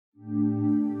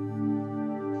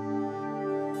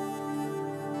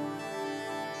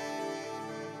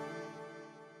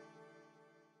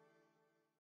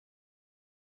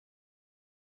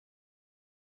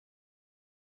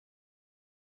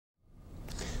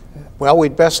Well,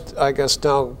 we'd best, I guess,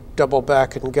 now double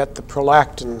back and get the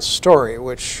prolactin story,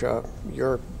 which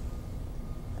you're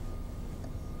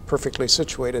perfectly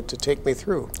situated to take me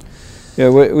through.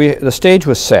 Yeah, the stage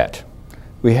was set.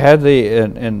 We had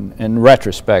in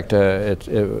retrospect,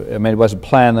 I mean, it wasn't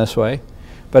planned this way,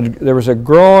 but there was a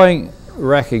growing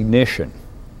recognition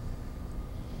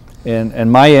in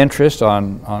my interest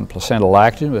on placental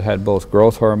lactogen, which had both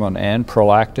growth hormone and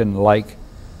prolactin-like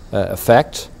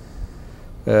effects.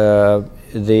 The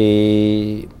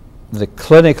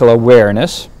clinical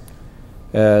awareness,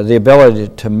 the ability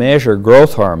to measure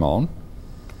growth hormone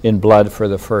in blood for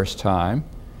the first time,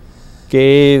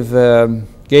 gave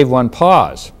one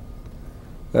pause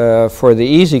for the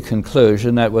easy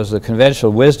conclusion that was the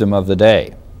conventional wisdom of the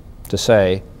day, to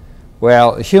say,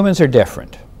 well, humans are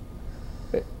different.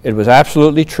 It was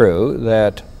absolutely true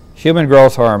that human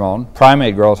growth hormone,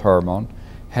 primate growth hormone,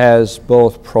 has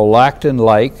both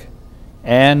prolactin-like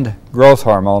and growth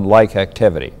hormone-like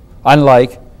activity,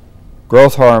 unlike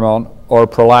growth hormone or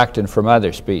prolactin from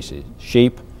other species.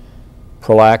 Sheep,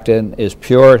 prolactin is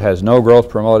pure, it has no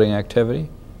growth-promoting activity.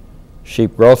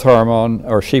 Sheep growth hormone,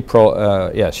 or sheep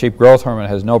growth hormone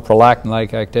has no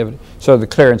prolactin-like activity, so they're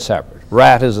clear and separate.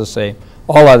 Rat is the same,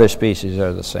 all other species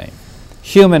are the same.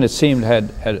 Human, it seemed,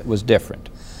 was different.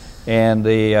 And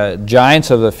the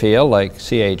giants of the field, like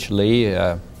C.H. Lee,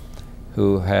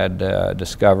 who had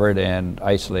discovered and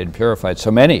isolated and purified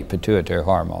so many pituitary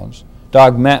hormones,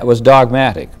 was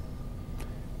dogmatic.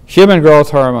 Human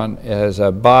growth hormone is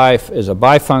a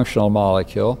bifunctional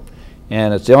molecule,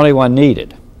 and it's the only one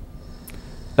needed.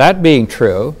 That being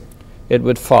true, it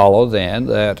would follow then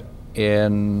that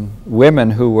in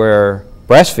women who were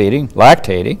breastfeeding,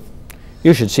 lactating,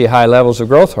 you should see high levels of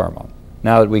growth hormone.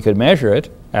 Now that we could measure it,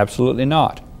 absolutely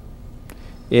not.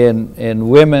 In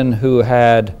women who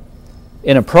had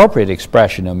inappropriate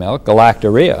expression of milk,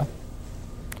 galactorrhea,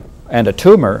 and a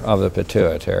tumor of the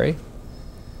pituitary,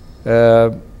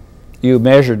 you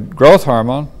measured growth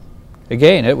hormone,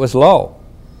 again, it was low.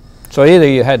 So either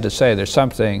you had to say there's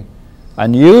something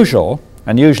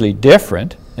unusually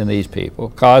different in these people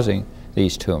causing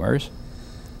these tumors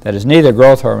that is neither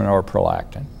growth hormone or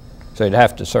prolactin. So you'd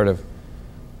have to sort of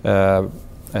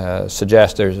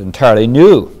suggest there's an entirely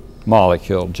new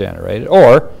molecule generated,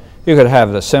 or you could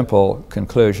have the simple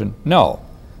conclusion, no.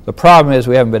 The problem is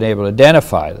we haven't been able to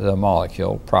identify the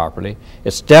molecule properly.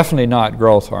 It's definitely not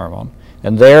growth hormone,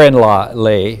 and therein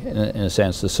lay, in a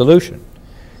sense, the solution.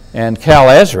 And Cal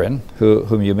Ezrin,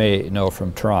 whom you may know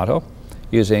from Toronto,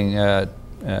 using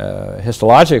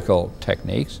histological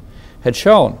techniques, had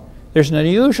shown there's an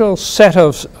unusual set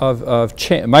of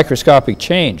microscopic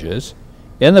changes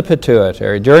in the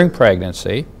pituitary during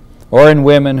pregnancy, or in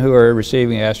women who are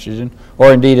receiving estrogen,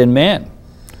 or indeed in men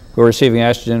who are receiving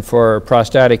estrogen for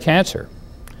prostatic cancer.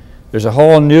 There's a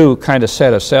whole new kind of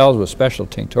set of cells with special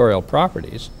tinctorial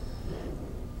properties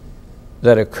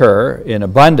that occur in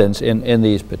abundance in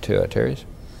these pituitaries.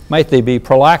 Might they be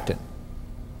prolactin?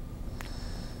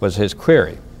 Was his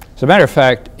query. As a matter of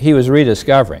fact, he was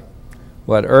rediscovering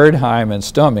what Erdheim and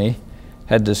Stumme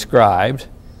had described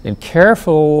in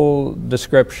careful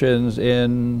descriptions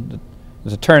in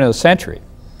the turn of the century,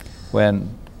 when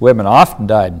women often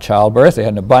died in childbirth. They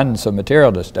had an abundance of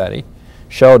material to study,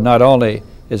 showed not only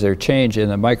is there change in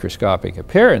the microscopic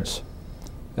appearance,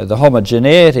 the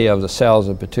homogeneity of the cells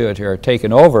of the pituitary are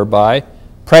taken over by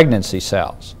pregnancy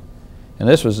cells. And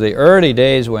this was the early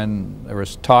days when there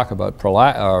was talk about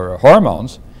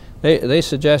hormones. They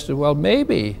suggested, well,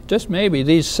 maybe, just maybe,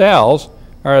 these cells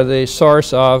are the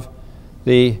source of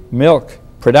the milk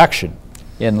production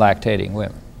in lactating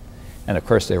women. And of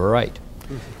course they were right.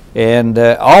 And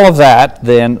all of that,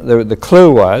 then, the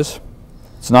clue was,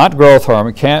 it's not growth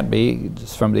hormone, it can't be,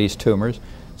 it's from these tumors.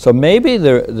 So maybe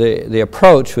the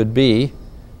approach would be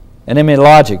an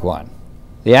immunologic one.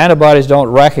 The antibodies don't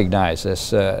recognize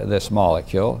this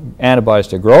molecule, antibodies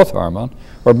to growth hormone,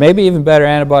 or maybe even better,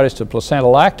 antibodies to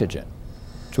placental lactogen,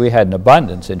 which we had in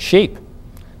abundance in sheep.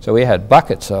 So we had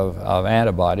buckets of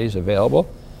antibodies available.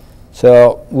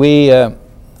 So we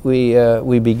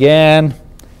began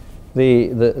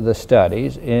the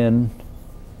studies in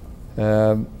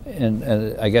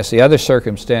I guess the other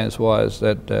circumstance was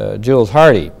that Jules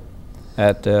Hardy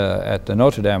at the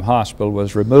Notre Dame Hospital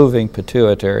was removing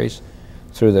pituitaries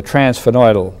through the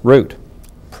transsphenoidal route,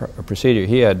 a procedure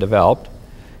he had developed,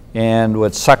 and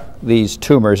would suck these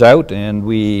tumors out, and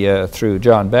we, through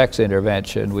John Beck's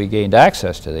intervention, we gained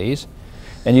access to these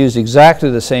and used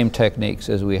exactly the same techniques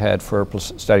as we had for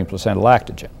studying placental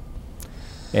lactogen.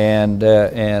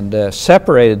 And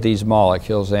separated these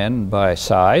molecules then by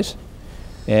size,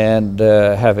 and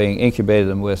having incubated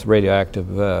them with radioactive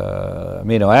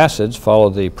amino acids,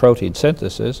 followed the protein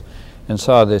synthesis, and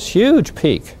saw this huge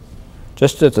peak,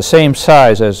 just at the same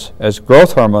size as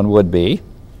growth hormone would be,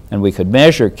 and we could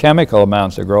measure chemical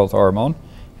amounts of growth hormone,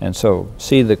 and so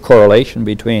see the correlation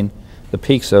between the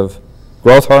peaks of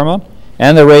growth hormone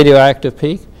and the radioactive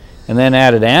peak, and then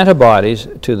added antibodies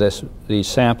to these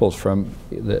samples from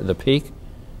the peak,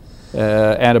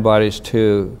 antibodies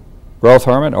to growth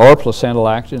hormone or placental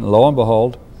actin. Lo and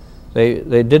behold,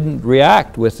 they didn't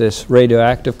react with this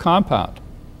radioactive compound.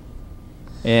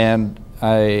 And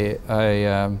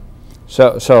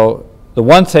so the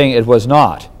one thing it was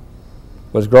not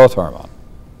was growth hormone.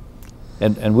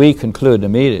 And we conclude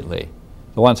immediately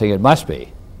the one thing it must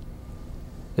be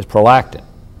is prolactin.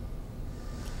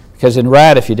 Because in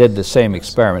rat, if you did the same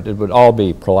experiment, it would all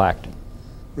be prolactin.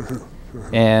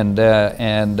 And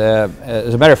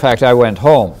as a matter of fact, I went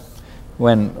home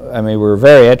when, we were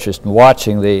very interested in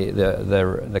watching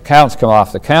the counts come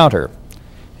off the counter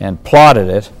and plotted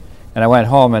it. And I went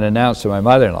home and announced to my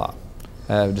mother-in-law,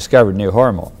 I've discovered a new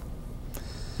hormone.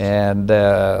 And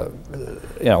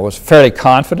was fairly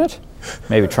confident,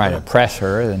 maybe trying to impress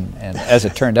her, and as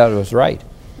it turned out, it was right.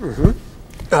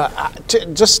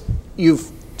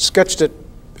 You've sketched it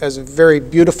as a very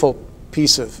beautiful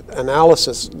piece of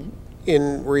analysis.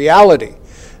 In reality,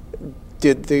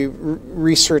 did the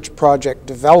research project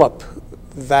develop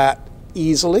that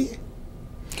easily?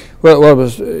 Well, it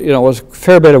was was a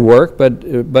fair bit of work, but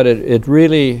it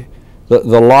really,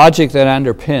 the logic that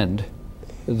underpinned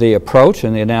the approach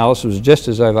and the analysis was just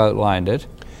as I've outlined it,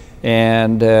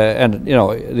 and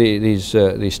these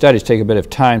studies take a bit of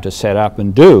time to set up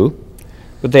and do,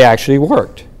 but they actually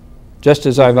worked, just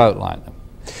as I've outlined them.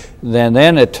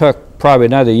 Then it took probably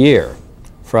another year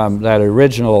from that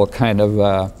original kind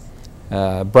of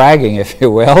bragging, if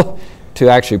you will, to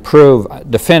actually prove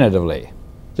definitively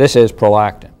this is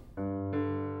prolactin.